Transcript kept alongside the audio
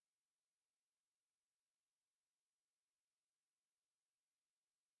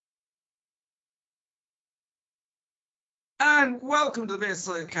And welcome to the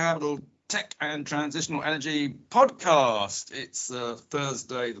BSA Capital Tech and Transitional Energy podcast. It's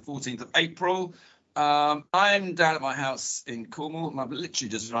Thursday, the 14th of April. I'm down at my house in Cornwall, and I'm literally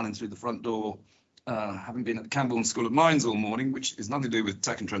just running through the front door, having been at the Camborne School of Mines all morning, which is nothing to do with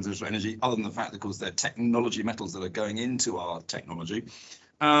tech and transitional energy, other than the fact, of course, they're technology metals that are going into our technology.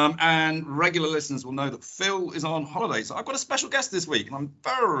 And regular listeners will know that Phil is on holiday. So I've got a special guest this week, and I'm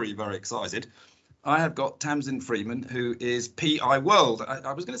very, very excited. I have got Tamsin Freeman, who is PI World.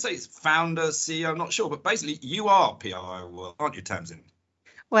 I was going to say it's founder, CEO, I'm not sure, but basically you are PI World, aren't you, Tamsin?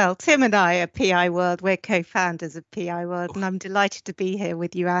 Well, Tim and I are PI World. We're co-founders of PI World, and I'm delighted to be here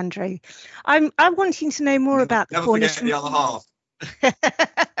with you, Andrew. I'm wanting to know more about the Cornish. Forget the other half.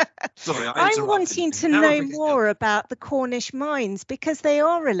 Sorry, I'm wanting to know more about the Cornish mines, because they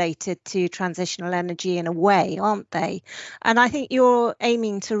are related to transitional energy in a way, aren't they? And I think you're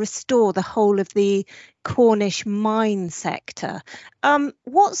aiming to restore the whole of the Cornish mine sector.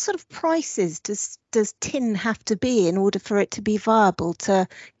 What sort of prices does tin have to be in order for it to be viable to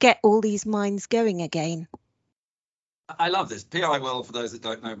get all these mines going again? I love this. PI World, for those that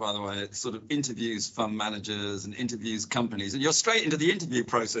don't know, by the way, it sort of interviews fund managers and interviews companies, and you're straight into the interview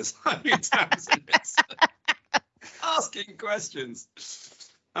process. Asking questions.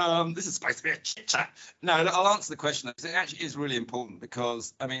 This is supposed to be a chit chat. No, I'll answer the question, because it actually is really important,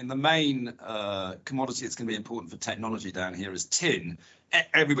 because, I mean, the main commodity that's going to be important for technology down here is tin.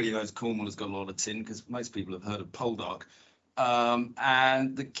 Everybody knows Cornwall has got a lot of tin, because most people have heard of Poldark.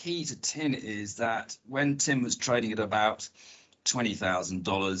 And the key to tin is that when tin was trading at about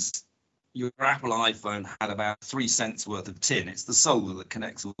 $20,000, your Apple iPhone had about 3 cents worth of tin. It's the solder that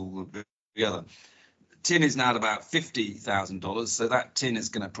connects all of it together. Tin is now at about $50,000, so that tin is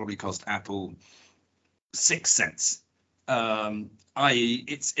going to probably cost Apple 6 cents, i.e.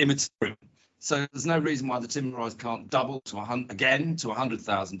 it's immaterial. So there's no reason why the tin price can't double to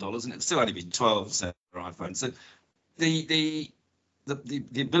 $100,000, and it'll still only be 12 cents per iPhone. So the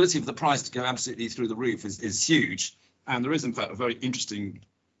ability of the price to go absolutely through the roof is huge, and there is in fact a very interesting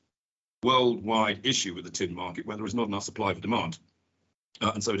worldwide issue with the tin market where there is not enough supply for demand,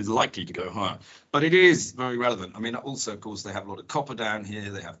 and so it is likely to go higher. But it is very relevant. I mean, also, of course, they have a lot of copper down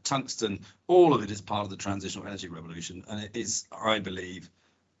here, they have tungsten. All of it is part of the transitional energy revolution, and it is, I believe,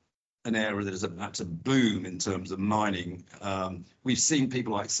 an area that is about to boom in terms of mining. We've seen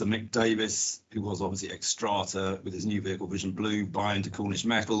people like Sir Mick Davis, who was obviously Xstrata with his new vehicle Vision Blue, buy into Cornish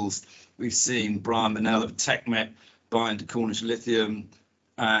Metals. We've seen Brian Manell of TechMet buy into Cornish Lithium.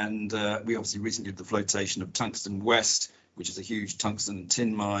 And we obviously recently did the flotation of Tungsten West, which is a huge tungsten and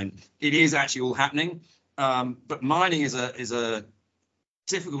tin mine. It is actually all happening. But mining is a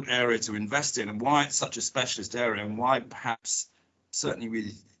difficult area to invest in, and why it's such a specialist area, and why perhaps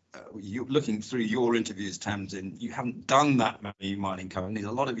certainly you looking through your interviews, Tamsin, you haven't done that many mining companies.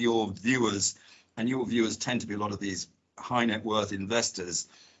 A lot of your viewers tend to be a lot of these high net worth investors,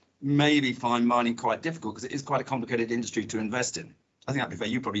 maybe find mining quite difficult because it is quite a complicated industry to invest in. I think that'd be fair.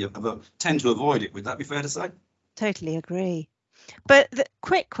 You probably tend to avoid it. Would that be fair to say? Totally agree. But the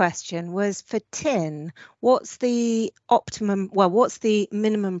quick question was for tin, what's the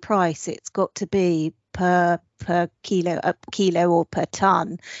minimum price it's got to be per kilo or per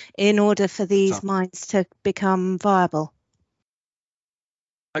ton in order for these mines to become viable?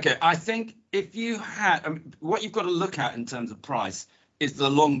 Okay, I think if you had, what you've got to look at in terms of price is the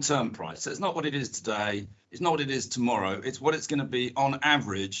long-term price. So it's not what it is today, it's not what it is tomorrow, it's what it's going to be on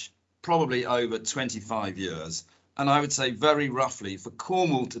average, probably over 25 years. And I would say very roughly, for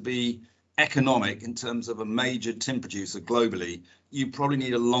Cornwall to be economic in terms of a major tin producer globally, you probably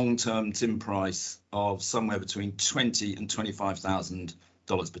need a long-term tin price of somewhere between $20,000 and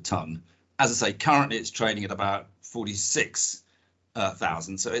 $25,000 per ton. As I say, currently it's trading at about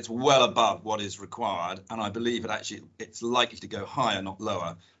 46,000, so it's well above what is required. And I believe it's likely to go higher, not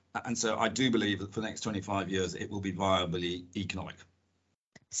lower. And so I do believe that for the next 25 years, it will be viably economic.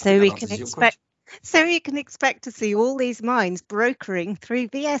 So we can expect to see all these mines brokering through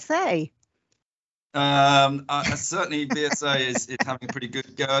BSA. Certainly BSA is having a pretty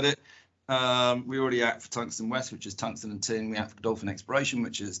good go at it. We already act for Tungsten West, which is tungsten and tin. We act for Dolphin Exploration,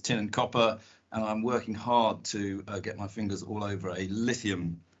 which is tin and copper. And I'm working hard to get my fingers all over a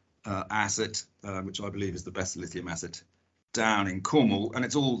lithium asset, which I believe is the best lithium asset down in Cornwall. And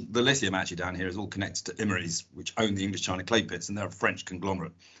it's all, the lithium actually down here is all connected to Imerys, which own the English China clay pits, and they're a French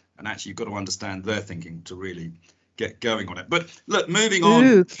conglomerate. And actually you've got to understand their thinking to really get going on it. But look, moving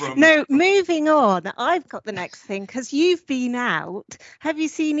on. Moving on. I've got the next thing, because you've been out. Have you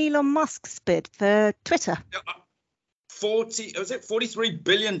seen Elon Musk's bid for Twitter? $43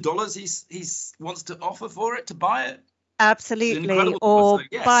 billion he wants to offer for it, to buy it. Absolutely. Or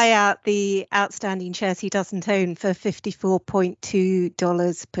yes, buy out the outstanding shares he doesn't own for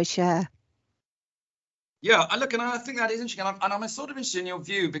 $54.2 per share. Yeah, look, and I think that is interesting, and I'm sort of interested in your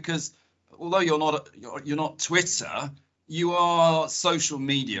view, because although you're not Twitter, you are social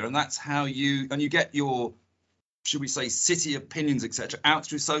media, and that's how you get your, should we say, city opinions, etc., out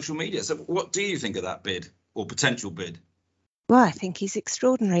through social media. So what do you think of that bid or potential bid? Well, I think he's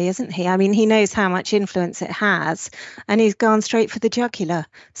extraordinary, isn't he? I mean, he knows how much influence it has, and he's gone straight for the jugular.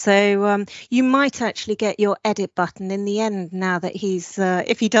 So you might actually get your edit button in the end now that he's,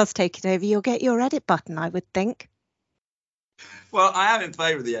 if he does take it over, you'll get your edit button, I would think. Well, I am in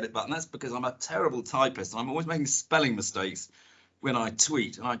favour of the edit button. That's because I'm a terrible typist. I'm always making spelling mistakes when I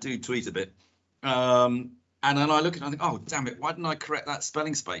tweet, and I do tweet a bit. And then I look at it and I think, oh, damn it, why didn't I correct that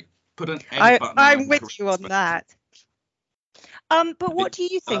spelling mistake? Put an edit button. I'm with you on that. But what do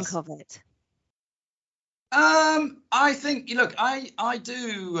you think of it? I think, look, I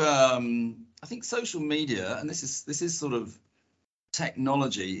think social media, and this is sort of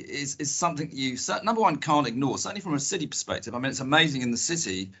technology, is something you, number one, can't ignore, certainly from a city perspective. I mean, it's amazing in the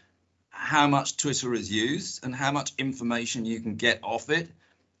city how much Twitter is used and how much information you can get off it.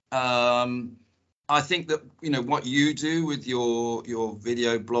 I think that, what you do with your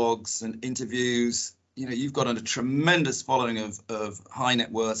video blogs and interviews, you've got a tremendous following of high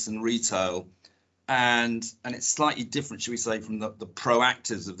net worths and retail, and it's slightly different, should we say, from the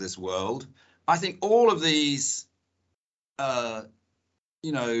proactives of this world. I think all of these,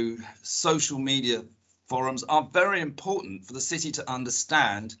 social media forums are very important for the city to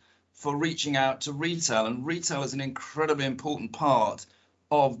understand, for reaching out to retail, and retail is an incredibly important part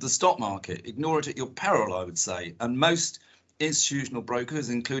of the stock market. Ignore it at your peril, I would say. And most institutional brokers,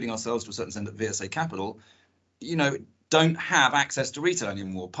 including ourselves to a certain extent at VSA Capital, don't have access to retail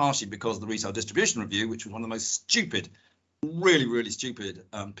anymore, partially because of the Retail Distribution Review, which was one of the most stupid, really, really stupid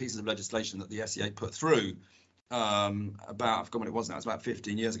pieces of legislation that the SEA put through about, I've forgotten what it was now, it's about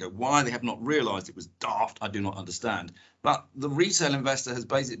 15 years ago. Why they have not realised it was daft, I do not understand. But the retail investor has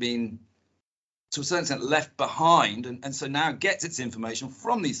basically been, to a certain extent, left behind, and so now gets its information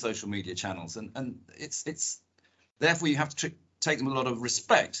from these social media channels, and it's therefore you have to take them with a lot of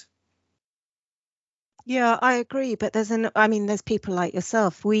respect. Yeah, I agree. But there's people like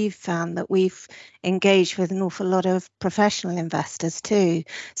yourself. We've found that we've engaged with an awful lot of professional investors too.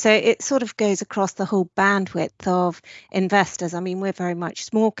 So it sort of goes across the whole bandwidth of investors. I mean, we're very much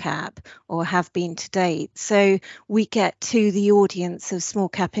small cap, or have been to date. So we get to the audience of small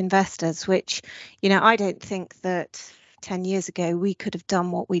cap investors, which, I don't think that 10 years ago we could have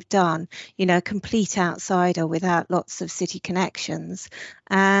done what we've done, a complete outsider without lots of city connections.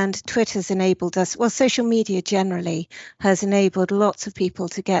 And Twitter's enabled us, well, social media generally has enabled lots of people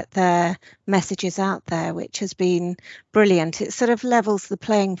to get their messages out there, which has been brilliant. It sort of levels the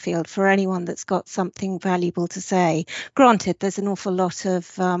playing field for anyone that's got something valuable to say. Granted, there's an awful lot of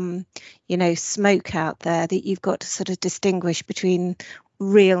smoke out there that you've got to sort of distinguish between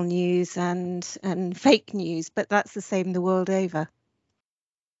real news and fake news, but that's the same the world over.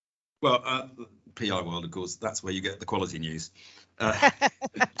 Well, PR world, of course, that's where you get the quality news.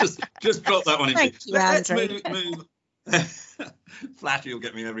 Just drop that one in. Thank you, let's move. Flattery will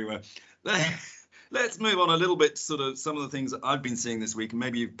get me everywhere. Let's move on a little bit to sort of some of the things that I've been seeing this week, and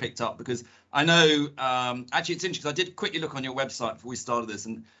maybe you've picked up, because I know actually it's interesting, because I did quickly look on your website before we started this,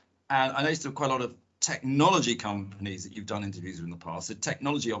 and I noticed there were quite a lot of technology companies that you've done interviews with in the past. So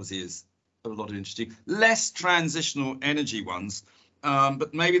technology obviously is a lot of interesting, less transitional energy ones,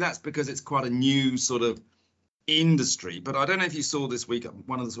 but maybe that's because it's quite a new sort of industry. But I don't know if you saw this week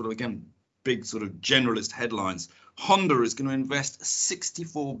one of the sort of, again, big sort of generalist headlines. Honda is going to invest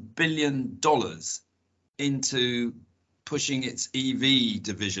 $64 billion into pushing its EV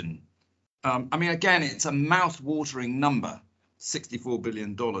division. I mean, again, it's a mouth-watering number. $64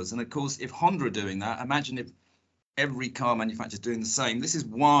 billion. And of course, if Honda are doing that, imagine if every car manufacturer is doing the same. This is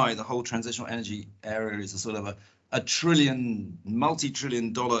why the whole transitional energy area is a sort of a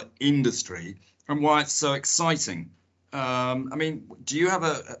multi-trillion dollar industry, and why it's so exciting. I mean, do you have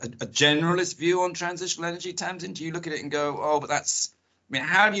a generalist view on transitional energy, Tamsin? Do you look at it and go, oh, but that's, I mean,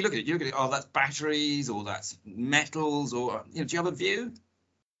 how do you look at it? Do you look at it, oh, that's batteries, or that's metals, or, do you have a view?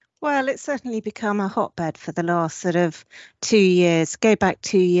 Well, it's certainly become a hotbed for the last sort of 2 years. Go back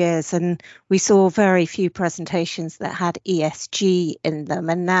 2 years and we saw very few presentations that had ESG in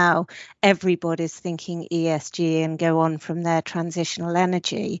them. And now everybody's thinking ESG and go on from there, transitional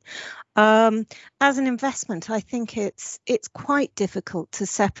energy. As an investment, I think it's quite difficult to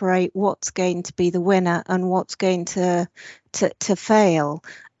separate what's going to be the winner and what's going to fail.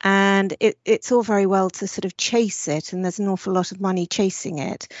 and it's all very well to sort of chase it, and there's an awful lot of money chasing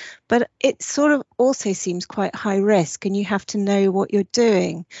it, but it sort of also seems quite high risk, and you have to know what you're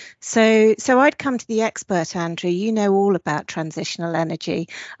doing. So I'd come to the expert, Andrew. You know all about transitional energy,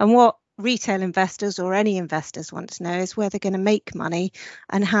 and what retail investors or any investors want to know is where they're going to make money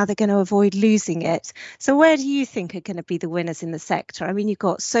and how they're going to avoid losing it. So where do you think are going to be the winners in the sector? I mean, you've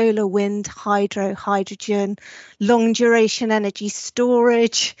got solar, wind, hydro, hydrogen, long duration energy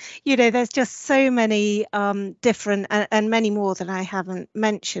storage. You know, there's just so many different and many more that I haven't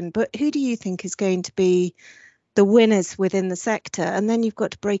mentioned. But who do you think is going to be the winners within the sector? And then you've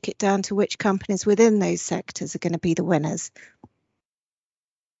got to break it down to which companies within those sectors are going to be the winners.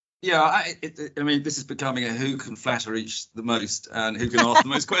 Yeah, I mean, this is becoming a who can flatter each the most and who can ask the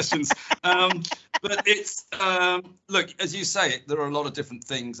most questions. But it's, look, as you say, there are a lot of different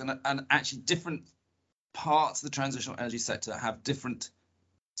things, and actually different parts of the transitional energy sector have different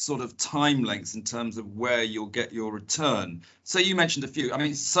sort of time lengths in terms of where you'll get your return. So you mentioned a few. I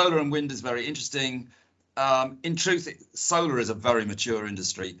mean, solar and wind is very interesting. In truth, solar is a very mature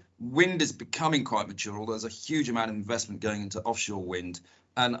industry. Wind is becoming quite mature, although there's a huge amount of investment going into offshore wind.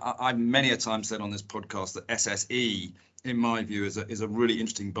 And I've many a time said on this podcast that SSE, in my view, is a really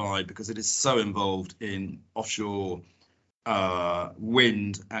interesting buy because it is so involved in offshore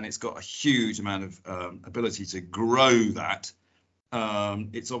wind, and it's got a huge amount of ability to grow that.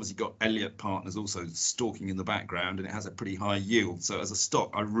 It's obviously got Elliott Partners also stalking in the background, and it has a pretty high yield. So as a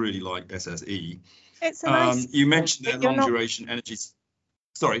stock, I really like SSE. It's a nice. You mentioned their long duration energy.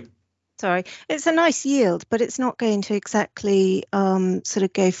 Sorry, it's a nice yield, but it's not going to exactly sort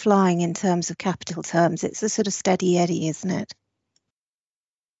of go flying in terms of capital terms. It's a sort of steady eddy, isn't it?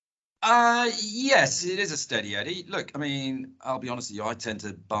 Yes, it is a steady eddy. Look, I mean, I'll be honest with you, I tend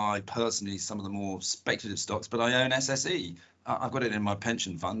to buy personally some of the more speculative stocks, but I own SSE. I've got it in my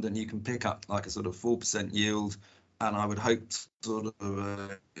pension fund, and you can pick up like a sort of 4% yield, and I would hope sort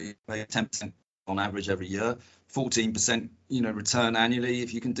of 10% on average every year. 14%, return annually.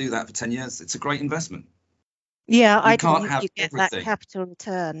 If you can do that for 10 years, it's a great investment. Yeah, I can't have you get everything. That capital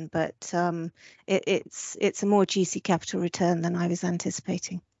return, but it's a more juicy capital return than I was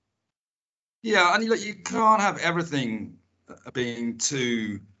anticipating. Yeah, and look, you can't have everything being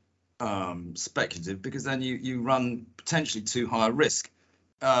too speculative, because then you run potentially too high a risk.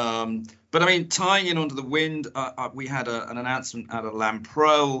 But I mean, tying in onto the wind, we had an announcement out of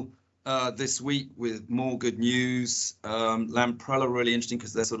Lamprell this week with more good news. Lamprell are really interesting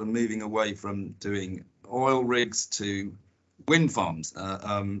because they're sort of moving away from doing oil rigs to wind farms,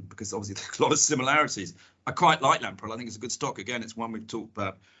 because obviously there's a lot of similarities. I quite like Lamprell. I think it's a good stock. Again, it's one we've talked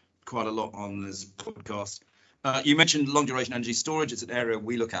about quite a lot on this podcast. You mentioned long duration energy storage. It's an area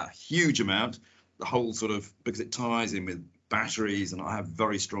we look at a huge amount, the whole sort of, because it ties in with batteries, and I have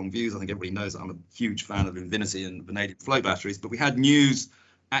very strong views. I think everybody knows that I'm a huge fan of Invinity and vanadium flow batteries, but we had news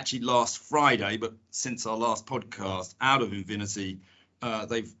actually last Friday, but since our last podcast, out of Invinity,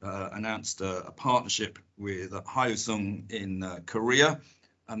 they've announced a partnership with Hyosung in Korea,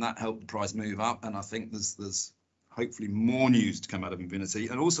 and that helped the price move up. And I think there's hopefully more news to come out of Invinity.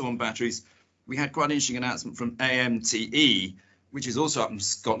 And also on batteries, we had quite an interesting announcement from AMTE, which is also up in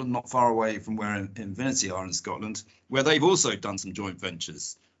Scotland, not far away from where Invinity are in Scotland, where they've also done some joint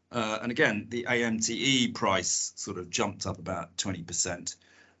ventures. And again, the AMTE price sort of jumped up about 20%.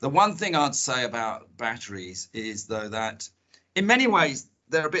 The one thing I'd say about batteries is, though, that in many ways,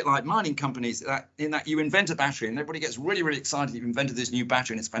 they're a bit like mining companies, in that you invent a battery and everybody gets really, really excited you've invented this new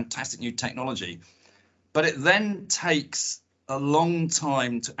battery and it's fantastic new technology. But it then takes a long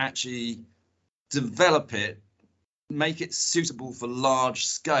time to actually develop it, make it suitable for large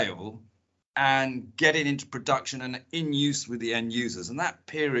scale, and get it into production and in use with the end users. And that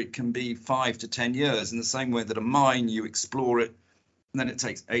period can be 5 to 10 years, in the same way that a mine, you explore it, and then it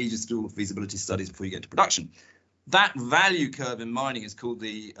takes ages to do all the feasibility studies before you get to production. That value curve in mining is called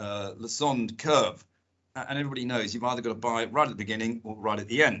the Lassonde curve. And everybody knows you've either got to buy it right at the beginning or right at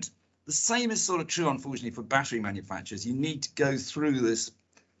the end. The same is sort of true, unfortunately, for battery manufacturers. You need to go through this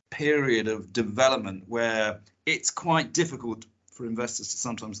period of development where it's quite difficult for investors to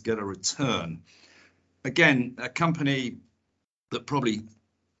sometimes get a return. Again, a company that probably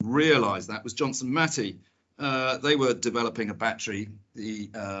realized that was Johnson Matthey. They were developing a battery,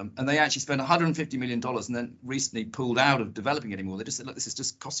 and they actually spent $150 million and then recently pulled out of developing it anymore. They just said, look, this is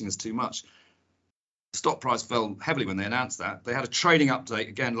just costing us too much. Stock price fell heavily when they announced that. They had a trading update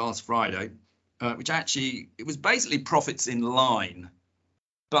again last Friday, which actually, it was basically profits in line,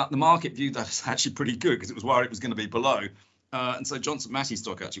 but the market viewed that as actually pretty good because it was worried it was going to be below. And so Johnson Matthey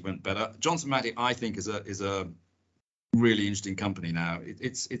stock actually went better. Johnson Matthey, I think, is a really interesting company now.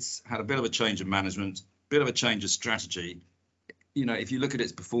 It's had a bit of a change of management, bit of a change of strategy. You know, if you look at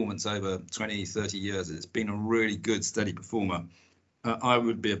its performance over 20, 30 years, it's been a really good, steady performer. I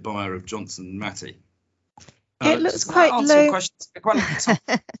would be a buyer of Johnson Matthey. It looks quite low.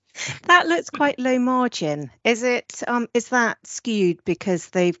 That looks quite low margin. Is it? Is that skewed because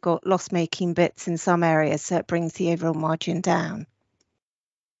they've got loss-making bits in some areas, so it brings the overall margin down?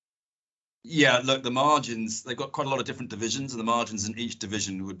 Yeah, look, the margins, they've got quite a lot of different divisions, and the margins in each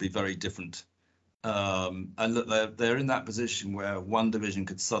division would be very different. And look, they're in that position where one division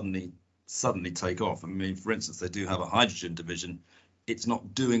could suddenly take off. I mean, for instance, they do have a hydrogen division. It's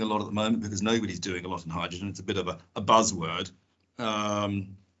not doing a lot at the moment because nobody's doing a lot in hydrogen. It's a bit of a buzzword. Yeah,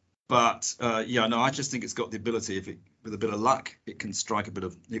 no, I just think it's got the ability, if it, with a bit of luck, it can strike a bit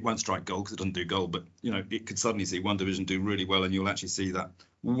of, it won't strike gold because it doesn't do gold, but, you know, it could suddenly see one division do really well, and you'll actually see that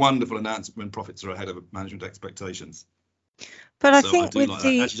wonderful announcement when profits are ahead of management expectations. But I think with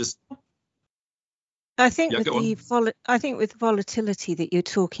with volatility that you're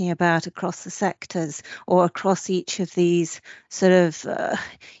talking about across the sectors or across each of these sort of,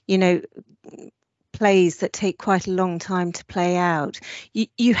 plays that take quite a long time to play out,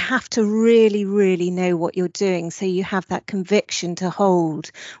 you have to really, really know what you're doing, so you have that conviction to hold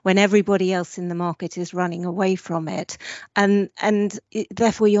when everybody else in the market is running away from it, and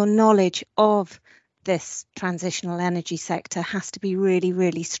therefore your knowledge of this transitional energy sector has to be really,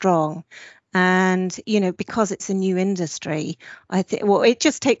 really strong. And, you know, because it's a new industry, I think, well, it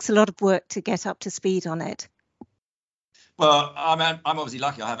just takes a lot of work to get up to speed on it. Well, I'm obviously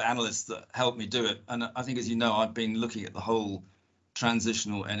lucky. I have analysts that help me do it. And I think, as you know, I've been looking at the whole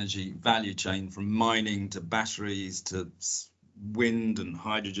transitional energy value chain, from mining to batteries to wind and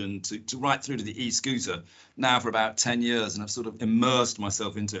hydrogen to right through to the e-scooter now for about 10 years. And I've sort of immersed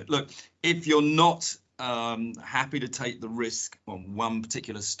myself into it. Look, if you're not happy to take the risk on one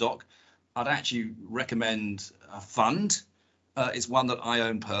particular stock, I'd actually recommend a fund. It's one that I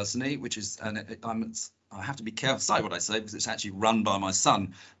own personally, which is, I have to be careful to say what I say because it's actually run by my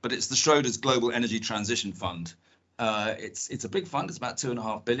son, but it's the Schroders Global Energy Transition Fund. It's a big fund. It's about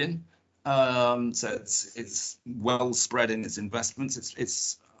 $2.5 billion. So it's well spread in its investments.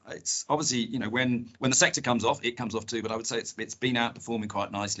 It's obviously, you know, when the sector comes off, it comes off too. But I would say it's been outperforming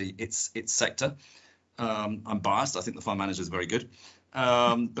quite nicely its sector. I'm biased. I think the fund manager is very good.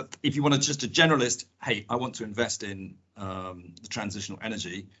 But if you want to just a generalist, hey, I want to invest in the transitional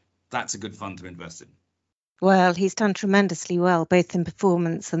energy, that's a good fund to invest in. Well, he's done tremendously well, both in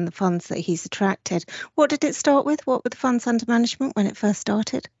performance and the funds that he's attracted. What did it start with? What were the funds under management when it first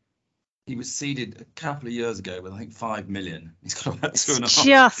started? He was seeded a couple of years ago with, I think, 5 million. He's got about 2.5.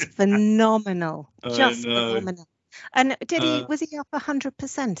 Just phenomenal. Just phenomenal. And was he up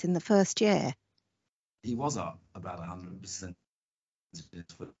 100% in the first year? He was up about 100%.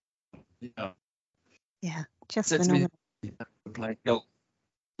 Yeah, just phenomenal.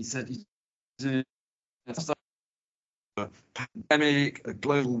 He said a pandemic, a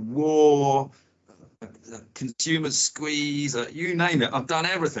global war, a consumer squeeze, you name it, I've done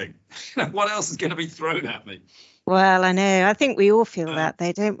everything. What else is going to be thrown at me? Well, I know. I think we all feel that,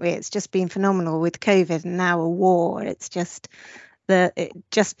 though, don't we? It's just been phenomenal with COVID and now a war. It's just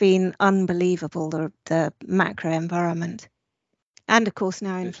been unbelievable, the macro environment. And, of course,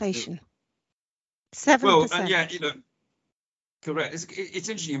 now inflation. 7%. Well, yeah, you know, correct. It's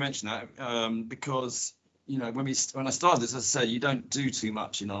interesting you mention that because, you know, when I started this, as I say, you don't do too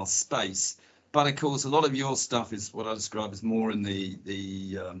much in our space. But, of course, a lot of your stuff is what I describe as more in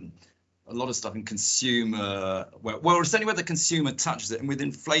a lot of stuff in consumer, well, it's only where the consumer touches it. And with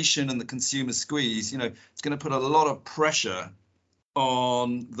inflation and the consumer squeeze, you know, it's going to put a lot of pressure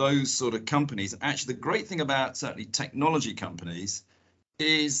on those sort of companies. Actually, the great thing about certainly technology companies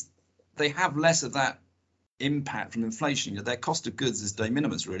is they have less of that impact from inflation. You know, their cost of goods is de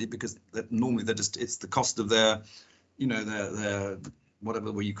minimis, really, because normally it's the cost of their, you know, their whatever,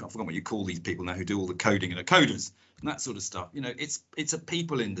 I forgot what you call these people now who do all the coding and the coders and that sort of stuff. You know, it's a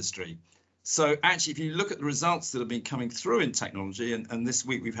people industry. So actually, if you look at the results that have been coming through in technology, and this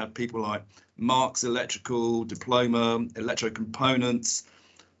week we've had people like Marks Electrical, Diploma, Electrocomponents,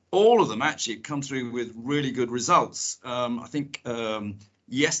 all of them actually come through with really good results. I think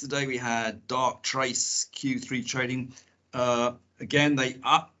yesterday we had Darktrace Q3 trading. Again, they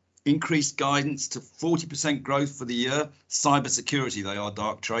increased guidance to 40% growth for the year. Cybersecurity, they are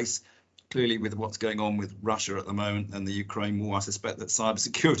Darktrace. Clearly, with what's going on with Russia at the moment and the Ukraine war, I suspect that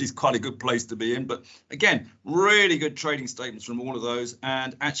cybersecurity is quite a good place to be in. But again, really good trading statements from all of those.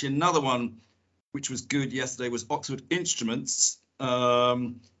 And actually, another one which was good yesterday was Oxford Instruments.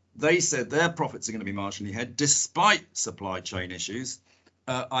 they said their profits are going to be marginally ahead despite supply chain issues.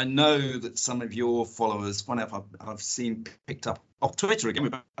 I know that some of your followers, I've seen picked up off Twitter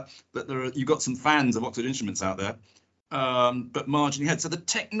again, that you've got some fans of Oxford Instruments out there, but marginally ahead. So the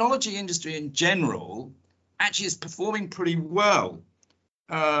technology industry in general actually is performing pretty well.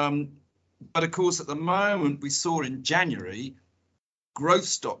 But of course, at the moment, we saw in January, growth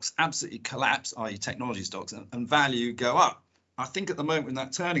stocks absolutely collapse, i.e. technology stocks, and value go up. I think at the moment we're in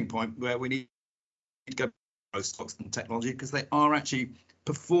that turning point where we need to go growth stocks and technology because they are actually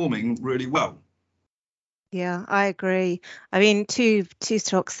performing really well. Yeah, I agree. I mean, two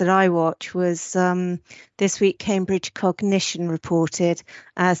stocks that I watch was this week Cambridge Cognition reported,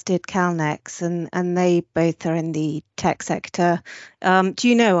 as did Calnex, and they both are in the tech sector. Do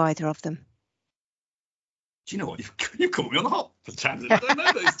you know either of them? Do you know what? You caught me on the hop for Tamsin. I don't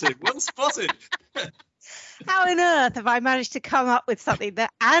know those two. Well spotted. How on earth have I managed to come up with something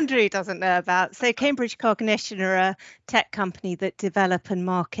that Andrew doesn't know about? So Cambridge Cognition are a tech company that develop and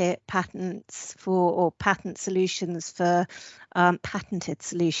market patents for, or patent solutions for, patented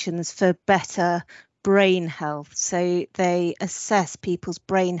solutions for better brain health. So they assess people's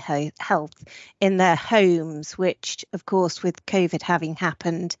brain health in their homes, which of course with COVID having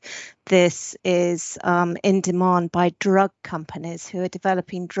happened, this is in demand by drug companies who are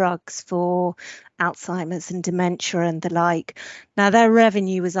developing drugs for Alzheimer's and dementia and the like. Now their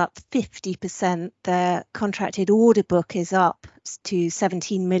revenue was up 50%. Their contracted order book is up to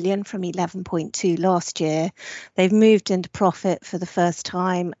 17 million from 11.2 last year. They've moved into profit for the first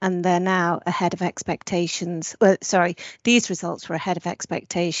time and they're now ahead of expectations. Well, sorry, these results were ahead of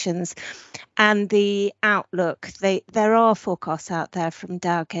expectations. And the outlook, there are forecasts out there from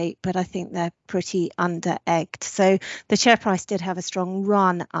Dowgate, but I think they're pretty under-egged. So the share price did have a strong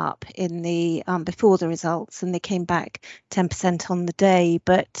run up in the before the results, and they came back 10% on the day.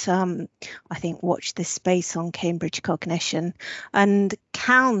 But I think watch this space on Cambridge Cognition. And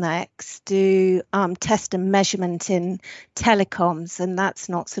Calnex do test and measurement in telecoms, and that's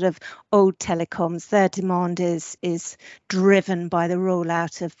not sort of old telecoms. Their demand is driven by the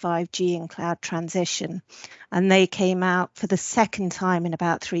rollout of 5G and cloud transition. And they came out for the second time in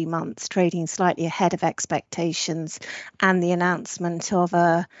about 3 months, trading slightly ahead of expectations, and the announcement of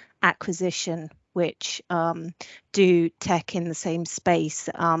a acquisition which do tech in the same space,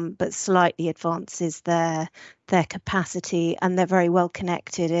 but slightly advances their capacity, and they're very well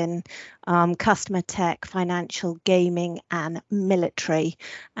connected in customer tech, financial, gaming, and military.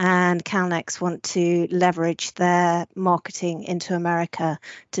 And Calnex want to leverage their marketing into America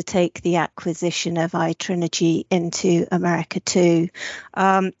to take the acquisition of iTrinegy into America too.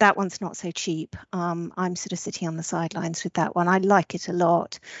 That one's not so cheap. I'm sort of sitting on the sidelines with that one. I like it a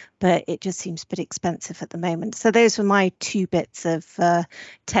lot, but it just seems a bit expensive at the moment. So those were my 2 bits of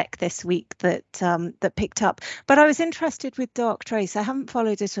tech this week that picked up. But I was interested with Darktrace. I haven't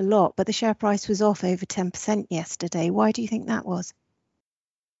followed it a lot, but the share price was off over 10% yesterday. Why do you think that was?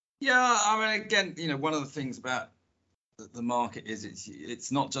 Yeah, I mean, again, one of the things about the market is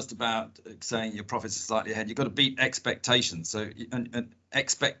it's not just about saying your profits are slightly ahead. You've got to beat expectations. So and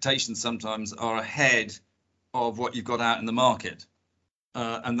expectations sometimes are ahead of what you've got out in the market.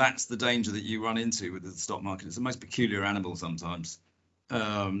 And that's the danger that you run into with the stock market. It's the most peculiar animal sometimes.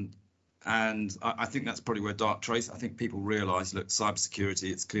 And I think that's probably where Darktrace, I think people realise, look,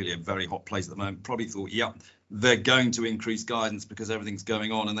 cybersecurity, it's clearly a very hot place at the moment. Probably thought, yep, they're going to increase guidance because everything's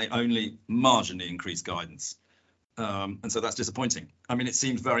going on, and they only marginally increase guidance. And so that's disappointing. I mean, it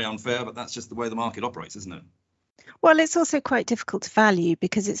seems very unfair, but that's just the way the market operates, isn't it? Well, it's also quite difficult to value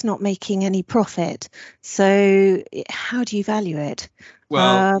because it's not making any profit. So how do you value it?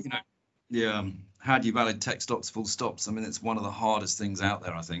 Well, yeah. How do you value tech stocks full stops? I mean, it's one of the hardest things out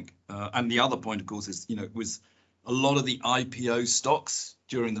there, I think. And the other point, of course, is, it was a lot of the IPO stocks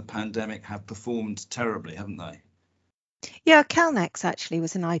during the pandemic have performed terribly, haven't they? Yeah, Calnex actually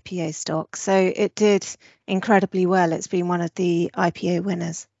was an IPO stock, so it did incredibly well. It's been one of the IPO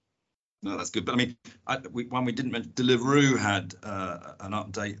winners. No, that's good. But I mean, one we didn't mention, Deliveroo had an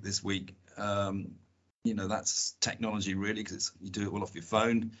update this week. That's technology really, because you do it all off your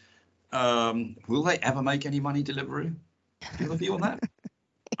phone. Will they ever make any money, Deliveroo? Do you have a view on that?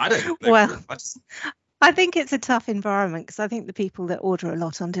 I don't. Well, I think it's a tough environment because I think the people that order a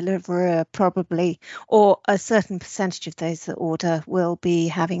lot on Deliveroo are probably, or a certain percentage of those that order will be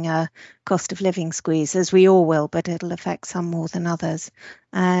having a cost of living squeeze, as we all will, but it'll affect some more than others.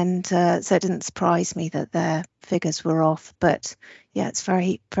 And so it didn't surprise me that their figures were off. But yeah, it's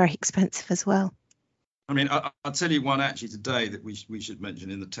very, very expensive as well. I mean, I'll tell you one actually today that we should mention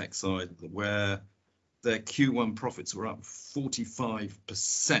in the tech side, where their Q1 profits were up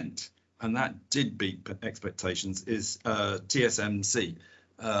 45%, and that did beat expectations, is TSMC,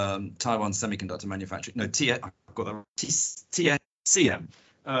 Taiwan Semiconductor Manufacturing. No, I've got TSCM,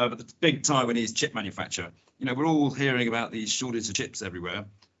 but the big Taiwanese chip manufacturer. You know, we're all hearing about these shortages of chips everywhere.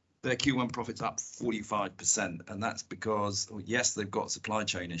 Their Q1 profits up 45%, and that's because, well, yes, they've got supply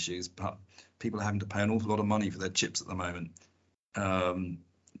chain issues, but people are having to pay an awful lot of money for their chips at the moment.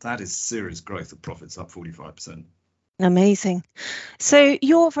 That is serious growth of profits, up 45%. Amazing. So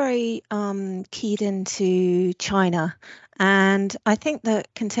you're very keyed into China, and I think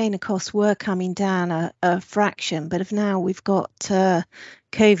that container costs were coming down a fraction, but if now we've got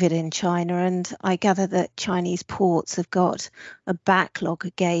COVID in China, and I gather that Chinese ports have got a backlog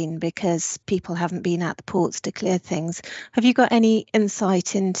again because people haven't been at the ports to clear things. Have you got any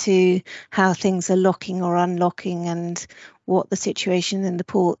insight into how things are locking or unlocking and what the situation in the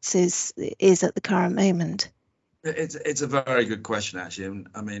ports is at the current moment? It's a very good question, actually.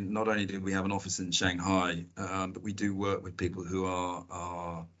 I mean, not only do we have an office in Shanghai, but we do work with people who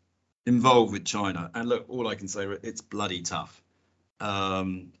are involved with China. And look, all I can say, it's bloody tough.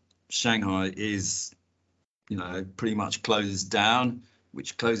 Shanghai is, you know, pretty much closed down,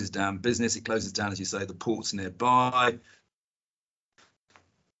 which closes down business. It closes down, as you say, the ports nearby.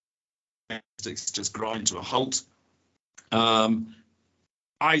 It's just grind to a halt.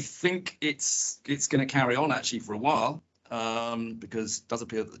 I think it's going to carry on actually for a while, because it does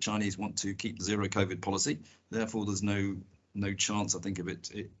appear that the Chinese want to keep the zero COVID policy. Therefore, there's no chance, I think, of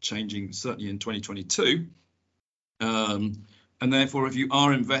it changing, certainly in 2022. And therefore, if you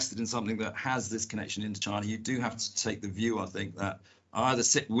are invested in something that has this connection into China, you do have to take the view, I think, that either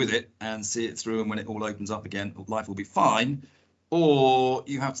sit with it and see it through, and when it all opens up again, life will be fine, or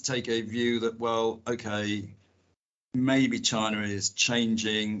you have to take a view that, well, okay, maybe China is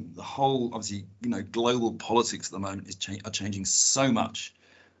changing the whole, obviously, you know, global politics at the moment are changing so much.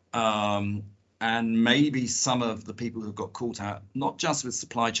 And maybe some of the people who've got caught out, not just with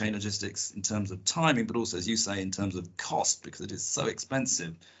supply chain logistics in terms of timing, but also, as you say, in terms of cost, because it is so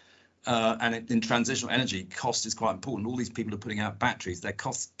expensive. And in transitional energy, cost is quite important. All these people are putting out batteries. Their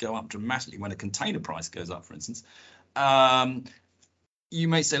costs go up dramatically when a container price goes up, for instance. You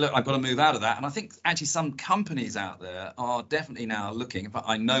may say, look, I've got to move out of that. And I think actually some companies out there are definitely now looking, in fact,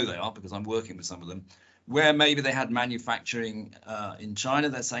 I know they are because I'm working with some of them, where maybe they had manufacturing in China.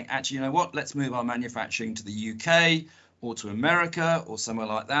 They're saying, actually, you know what, let's move our manufacturing to the UK or to America or somewhere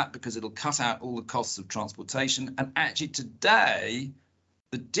like that, because it'll cut out all the costs of transportation. And actually today,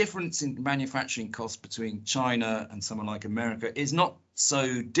 the difference in manufacturing costs between China and someone like America is not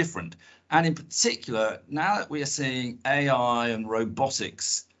so different. And in particular, now that we are seeing AI and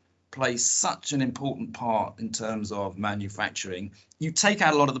robotics play such an important part in terms of manufacturing, you take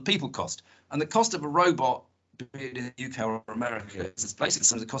out a lot of the people cost. And the cost of a robot, be it in the UK or America, is basically the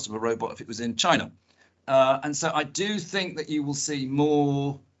same as the cost of a robot if it was in China. And so I do think that you will see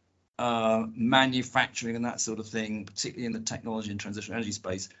more manufacturing and that sort of thing, particularly in the technology and transitional energy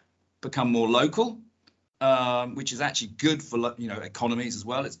space, become more local, which is actually good for, you know, economies as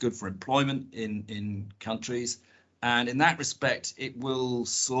well. It's good for employment in countries. And in that respect, it will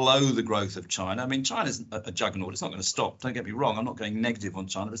slow the growth of China. I mean, China's a juggernaut. It's not going to stop. Don't get me wrong. I'm not going negative on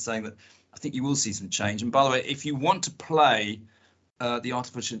China. I'm saying that I think you will see some change. And by the way, if you want to play the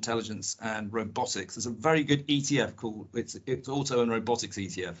artificial intelligence and robotics, there's a very good ETF called, it's Auto and Robotics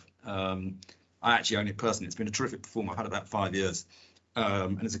ETF. I actually own it personally. It's been a terrific performer. I've had it about 5 years.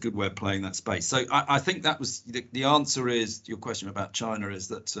 And it's a good way of playing that space. So I think that was the answer is your question about China is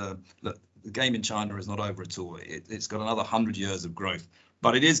that look, the game in China is not over at all. It's got another 100 years of growth,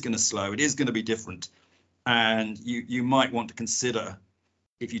 but it is going to slow. It is going to be different. And you might want to consider,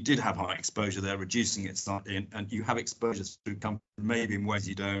 if you did have high exposure there, reducing it slightly, and you have exposures through companies maybe in ways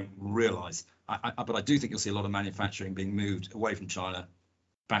you don't realize. But I do think you'll see a lot of manufacturing being moved away from China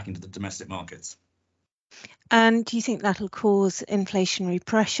back into the domestic markets. And do you think that'll cause inflationary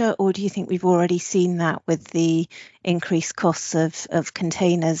pressure, or do you think we've already seen that with the increased costs of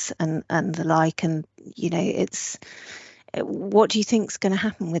containers and the like? And, you know, what do you think is going to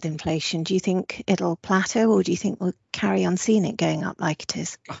happen with inflation? Do you think it'll plateau, or do you think we'll carry on seeing it going up like it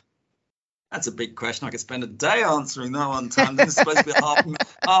is? That's a big question. I could spend a day answering that one, Tam. This is supposed to be a half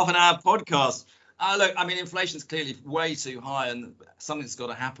an hour podcast. Look, I mean, inflation is clearly way too high, and something's got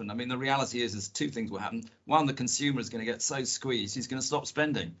to happen. I mean, the reality is two things will happen. One, the consumer is going to get so squeezed, he's going to stop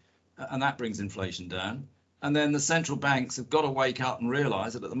spending, and that brings inflation down. And then the central banks have got to wake up and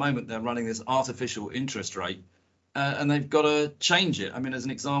realize that at the moment they're running this artificial interest rate, and they've got to change it. I mean, as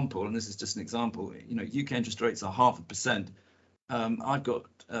an example, and this is just an example, you know, UK interest rates are 0.5%. I've got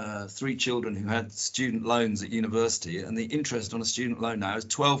three children who had student loans at university, and the interest on a student loan now is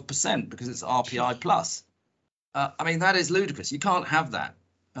 12% because it's RPI plus. I mean, that is ludicrous. You can't have that.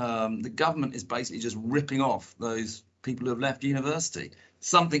 The government is basically just ripping off those people who have left university.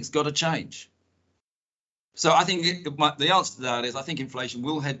 Something's got to change. So I think the answer to that is I think inflation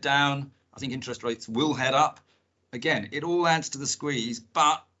will head down. I think interest rates will head up. Again, it all adds to the squeeze,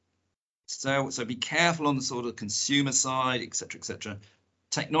 but so be careful on the sort of consumer side, et cetera,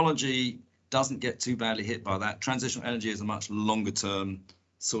 Technology doesn't get too badly hit by that. Transitional energy is a much longer term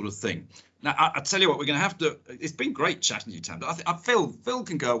sort of thing. Now, I tell you what, we're going to have to. It's been great chatting to you, Tamsin. I Phil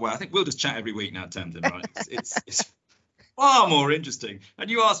can go away. I think we'll just chat every week now, Tamsin. Right? It's far more interesting. And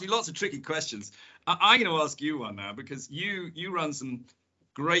you asked me lots of tricky questions. I'm going to ask you one now because you run some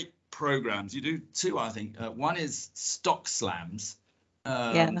great programs. You do two, I think. One is Stock Slams,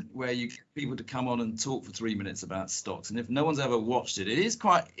 where you get people to come on and talk for 3 minutes about stocks. And if no one's ever watched it, it is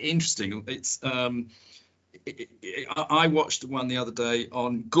quite interesting. It's I watched one the other day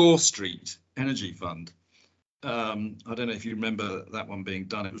on Gore Street Energy Fund. I don't know if you remember that one being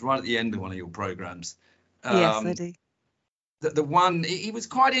done. It was right at the end of one of your programs. Yes, I do. The one, he was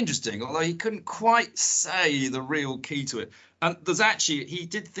quite interesting, although he couldn't quite say the real key to it. And there's actually, he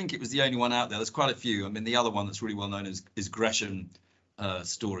did think it was the only one out there. There's quite a few. I mean, the other one that's really well known is Gresham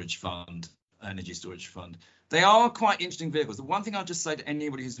Storage Fund, Energy Storage Fund. They are quite interesting vehicles. The one thing I'll just say to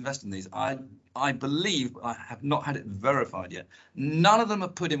anybody who's invested in these, I believe, I have not had it verified yet, none of them are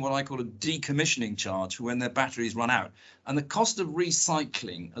put in what I call a decommissioning charge for when their batteries run out. And the cost of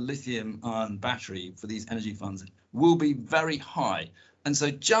recycling a lithium-ion battery for these energy funds will be very high. And so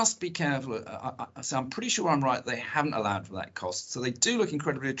just be careful. So I'm pretty sure I'm right. They haven't allowed for that cost. So they do look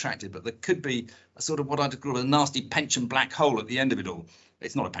incredibly attractive, but there could be a sort of what I'd call a nasty pension black hole at the end of it all.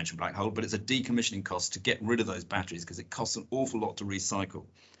 It's not a pension black hole, but it's a decommissioning cost to get rid of those batteries because it costs an awful lot to recycle.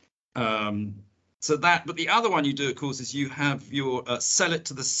 So that, but the other one you do, of course, is you have your Sell It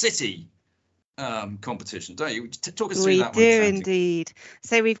to the City competition, don't you? Talk us through that one. We do indeed.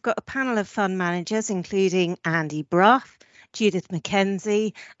 So we've got a panel of fund managers, including Andy Brough, Judith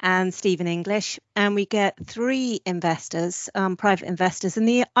McKenzie and Stephen English, and we get three investors, private investors, and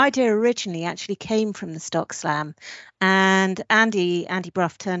the idea originally actually came from the Stock Slam. And Andy Brough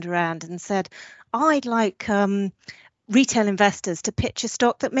turned around and said, I'd like retail investors to pitch a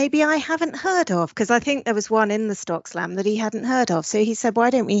stock that maybe I haven't heard of, because I think there was one in the Stock Slam that he hadn't heard of. So he said, why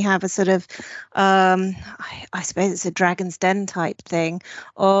don't we have a sort of, I suppose it's a Dragon's Den type thing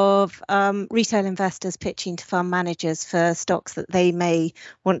of retail investors pitching to fund managers for stocks that they may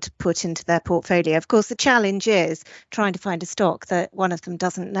want to put into their portfolio. Of course, the challenge is trying to find a stock that one of them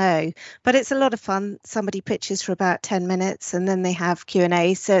doesn't know, but it's a lot of fun. Somebody pitches for about 10 minutes and then they have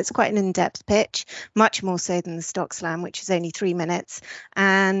Q&A. So it's quite an in-depth pitch, much more so than the Stock Slam, which is only 3 minutes,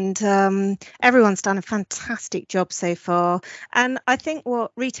 and everyone's done a fantastic job so far. And I think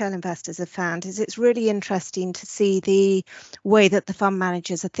what retail investors have found is it's really interesting to see the way that the fund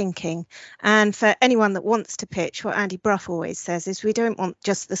managers are thinking. And for anyone that wants to pitch, what Andy Brough always says is we don't want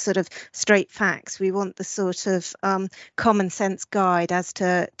just the sort of straight facts, we want the sort of common sense guide as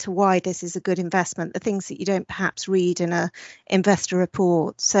to why this is a good investment, the things that you don't perhaps read in a investor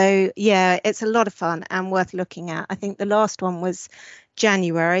report. So yeah, it's a lot of fun and worth looking at. I think the last one was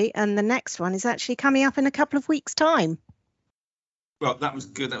January, and the next one is actually coming up in a couple of weeks' time. Well, that was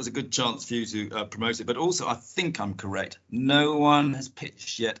good. That was a good chance for you to promote it. But also, I think I'm correct. No one has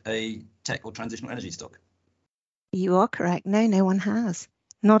pitched yet a tech or transitional energy stock. You are correct. No one has.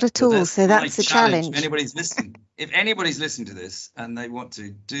 Not at all. So that's the challenge. If anybody's listening to this and they want to,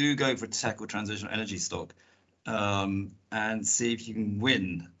 do go for a tech or transitional energy stock. And see if you can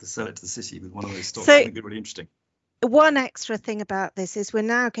win the Sell It to the City with one of those stocks. That would be really interesting. One extra thing about this is we're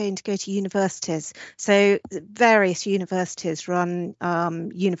now going to go to universities. So various universities run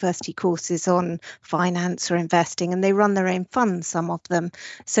university courses on finance or investing, and they run their own funds, some of them.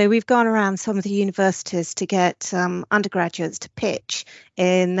 So we've gone around some of the universities to get undergraduates to pitch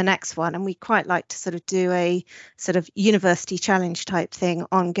in the next one. And we quite like to sort of do a sort of university challenge type thing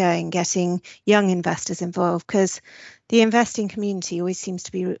ongoing, getting young investors involved, because the investing community always seems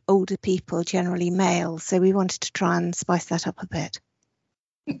to be older people, generally male. So we wanted to try and spice that up a bit.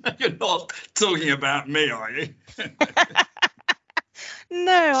 You're not talking about me, are you?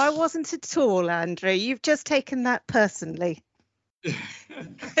 No, I wasn't at all, Andrew. You've just taken that personally.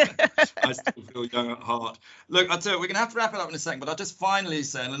 I still feel young at heart. Look, I'll tell you, we're going to have to wrap it up in a second, but I'll just finally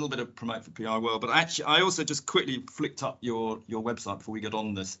say a little bit of promote for PI World. But actually, I also just quickly flicked up your website before we get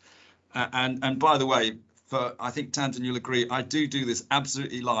on this. And by the way, for, I think, Tamsin, you'll agree, I do this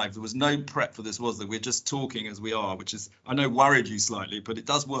absolutely live. There was no prep for this, was there? We're just talking as we are, which is, I know, worried you slightly, but it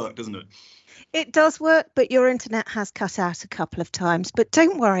does work, doesn't it? It does work, but your internet has cut out a couple of times, but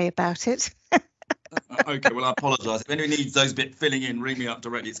don't worry about it. Okay, well, I apologise. If anyone needs those bit filling in, ring me up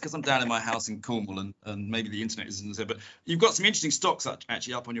directly. It's because I'm down in my house in Cornwall and maybe the internet isn't there. But you've got some interesting stocks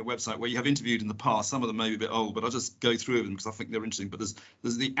actually up on your website where you have interviewed in the past. Some of them may be a bit old, but I'll just go through them because I think they're interesting. But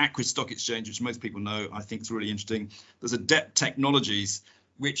there's the Aquis Stock Exchange, which most people know. I think it's really interesting. There's Adept Technologies,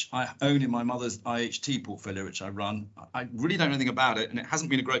 which I own in my mother's IHT portfolio, which I run. I really don't know anything about it, and it hasn't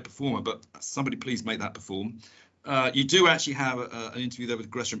been a great performer, but somebody please make that perform. You do actually have an interview there with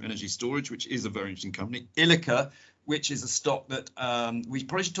Gresham Energy Storage, which is a very interesting company. Ilika, which is a stock that we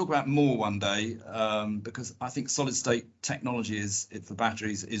probably should talk about more one day, because I think solid state technology for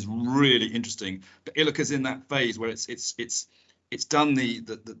batteries is really interesting. But Ilika's in that phase where it's done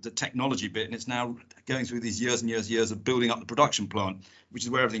the technology bit, and it's now going through these years and years of building up the production plant, which is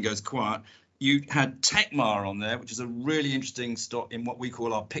where everything goes quiet. You had Tecmar on there, which is a really interesting stock in what we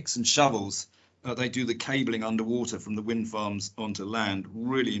call our picks and shovels. They do the cabling underwater from the wind farms onto land.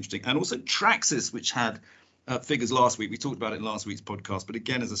 Really interesting. And also Traxys, which had figures last week. We talked about it in last week's podcast, but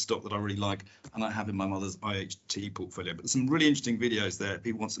again, is a stock that I really like and I have in my mother's IHT portfolio. But there's some really interesting videos there if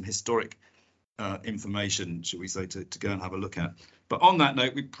people want some historic information, should we say, to go and have a look at. But on that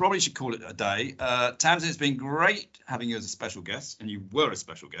note, we probably should call it a day. Tamsin, it's been great having you as a special guest, and you were a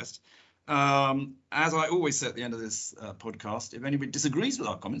special guest. As I always say at the end of this podcast, if anybody disagrees with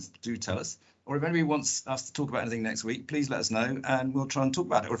our comments, do tell us. Or if anybody wants us to talk about anything next week, please let us know and we'll try and talk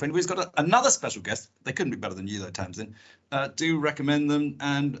about it. Or if anybody's got another special guest, they couldn't be better than you though, Tamsin, do recommend them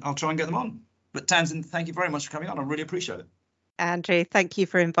and I'll try and get them on. But Tamsin, thank you very much for coming on. I really appreciate it. Andrew, thank you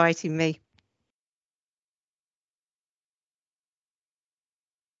for inviting me.